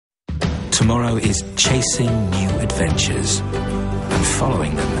Tomorrow is chasing new adventures and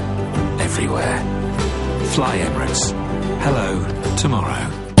following them everywhere. Fly Emirates. Hello, tomorrow.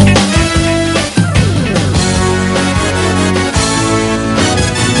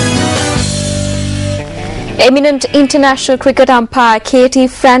 Eminent international cricket umpire K.T.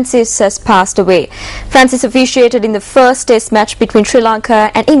 Francis has passed away. Francis officiated in the first Test match between Sri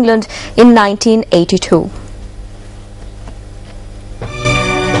Lanka and England in 1982.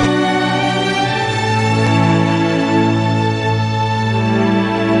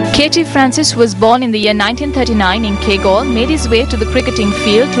 K.T. Francis was born in the year 1939 in Kegol, made his way to the cricketing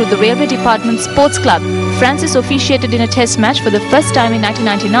field through the Railway Department Sports Club. Francis officiated in a Test match for the first time in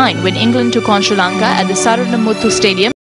 1999 when England took on Sri Lanka at the Saranamuthu Stadium.